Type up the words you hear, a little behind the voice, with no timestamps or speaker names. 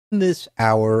In this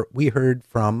hour, we heard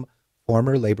from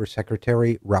former Labor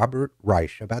Secretary Robert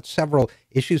Reich about several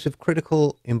issues of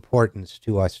critical importance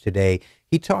to us today.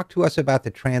 He talked to us about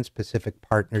the Trans Pacific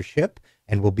Partnership,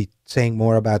 and we'll be saying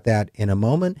more about that in a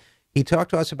moment. He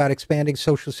talked to us about expanding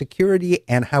Social Security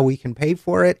and how we can pay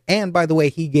for it. And by the way,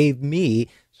 he gave me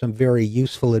some very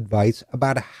useful advice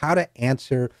about how to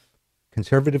answer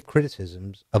conservative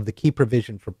criticisms of the key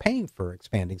provision for paying for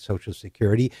expanding Social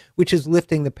Security, which is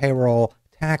lifting the payroll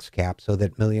tax cap so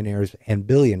that millionaires and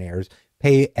billionaires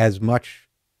pay as much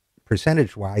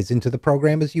percentage wise into the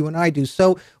program as you and I do.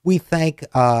 So we thank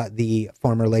the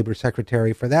former Labor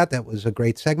Secretary for that. That was a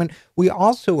great segment. We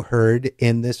also heard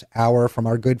in this hour from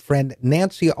our good friend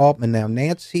Nancy Altman. Now,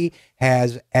 Nancy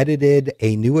has edited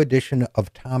a new edition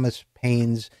of Thomas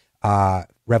Paine's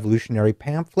revolutionary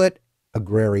pamphlet,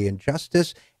 Agrarian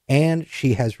Justice, and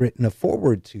she has written a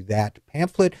foreword to that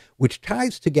pamphlet, which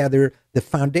ties together the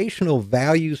foundational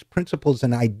values, principles,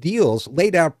 and ideals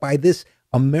laid out by this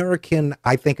American,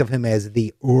 I think of him as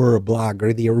the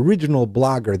blogger, the original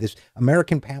blogger, this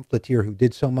American pamphleteer who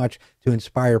did so much to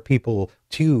inspire people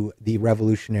to the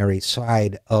revolutionary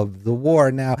side of the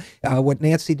war. Now, what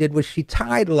Nancy did was she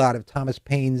tied a lot of Thomas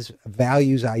Paine's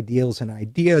values, ideals, and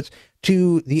ideas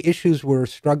to the issues we're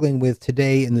struggling with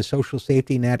today in the social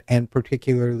safety net and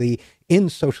particularly in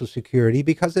Social Security,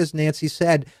 because as Nancy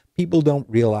said, people don't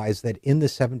realize that in the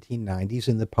 1790s,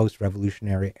 in the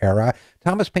post-revolutionary era,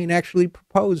 Thomas Paine actually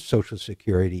proposed Social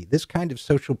Security. This kind of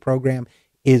social program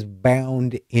is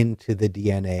bound into the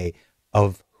DNA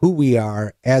of who we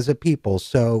are as a people.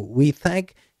 So we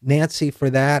thank Nancy for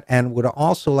that and would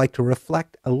also like to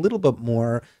reflect a little bit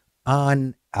more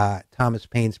on Thomas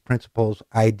Paine's principles,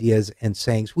 ideas, and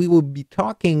sayings. We will be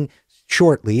talking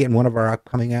shortly in one of our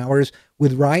upcoming hours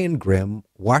with Ryan Grimm,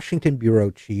 Washington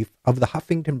bureau chief of the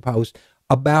Huffington Post,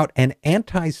 about an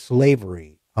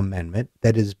anti-slavery amendment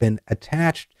that has been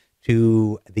attached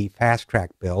to the fast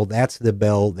track bill. That's the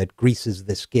bill that greases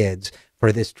the skids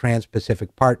for this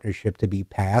Trans-Pacific Partnership to be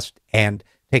passed and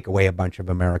take away a bunch of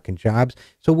American jobs.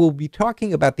 So we'll be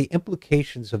talking about the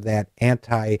implications of that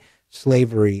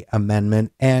anti-slavery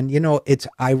amendment. And, you know, it's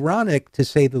ironic, to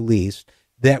say the least,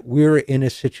 that we're in a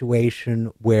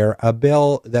situation where a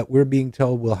bill that we're being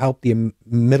told will help the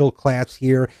middle class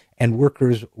here and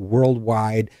workers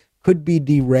worldwide could be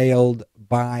derailed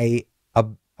by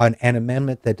an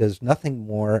amendment that does nothing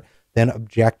more than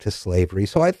object to slavery.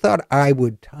 So I thought I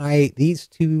would tie these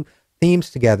two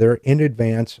themes together in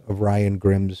advance of Ryan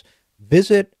Grimm's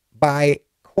visit by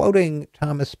quoting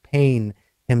Thomas Paine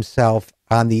himself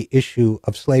on the issue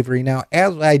of slavery. Now,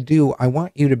 as I do, I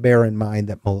want you to bear in mind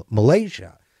that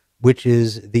Malaysia, which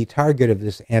is the target of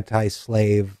this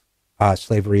anti-slavery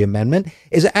amendment,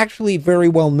 is actually very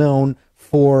well known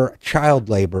for child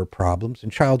labor problems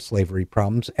and child slavery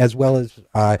problems, as well as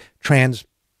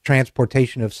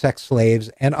transportation of sex slaves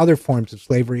and other forms of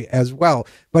slavery as well.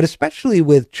 But especially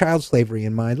with child slavery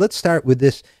in mind, let's start with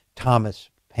this Thomas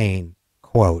Paine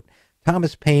quote.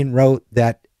 Thomas Paine wrote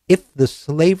that if the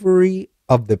slavery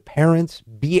of the parents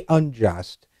be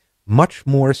unjust, much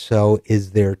more so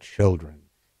is their children.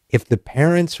 If the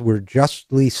parents were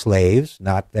justly slaves,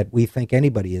 not that we think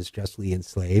anybody is justly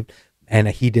enslaved, and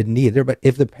he didn't either, but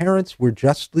if the parents were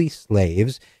justly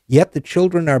slaves, yet the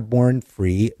children are born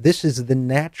free, this is the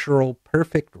natural,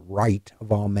 perfect right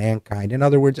of all mankind. In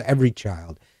other words, every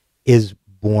child is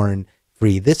born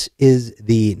free. This is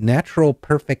the natural,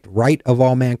 perfect right of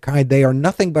all mankind. They are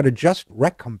nothing but a just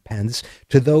recompense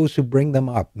to those who bring them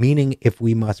up, meaning if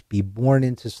we must be born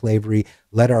into slavery,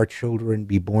 let our children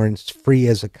be born free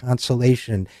as a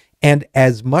consolation. And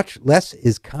as much less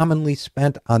is commonly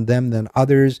spent on them than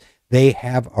others, they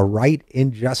have a right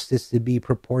in justice to be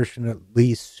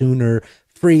proportionately sooner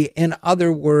free. In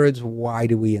other words, why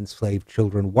do we enslave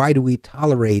children? Why do we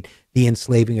tolerate the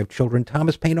enslaving of children?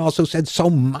 Thomas Paine also said, so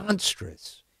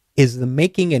monstrous is the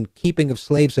making and keeping of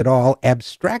slaves at all,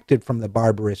 abstracted from the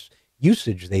barbarous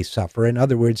usage they suffer. In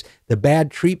other words, the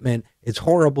bad treatment is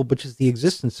horrible, but just the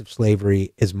existence of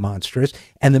slavery is monstrous,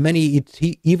 and the many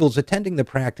evils attending the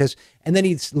practice. And then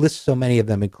he lists so many of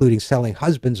them, including selling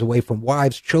husbands away from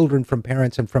wives, children from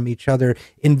parents and from each other,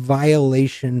 in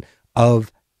violation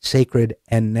of sacred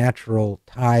and natural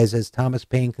ties, as Thomas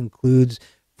Paine concludes,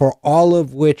 for all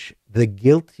of which the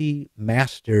guilty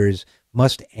masters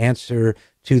must answer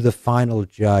to the final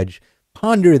judge.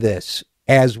 Ponder this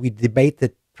as we debate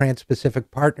the Trans-Pacific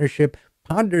Partnership.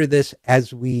 Ponder this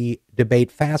as we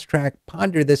debate Fast Track.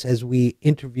 Ponder this as we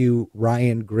interview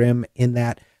Ryan Grimm in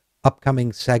that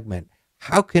upcoming segment.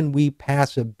 How can we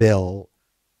pass a bill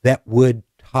that would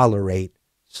tolerate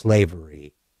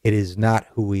slavery? It is not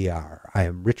who we are. I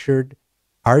am Richard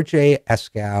RJ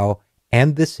Eskow,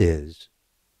 and this is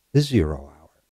the Zero Hour.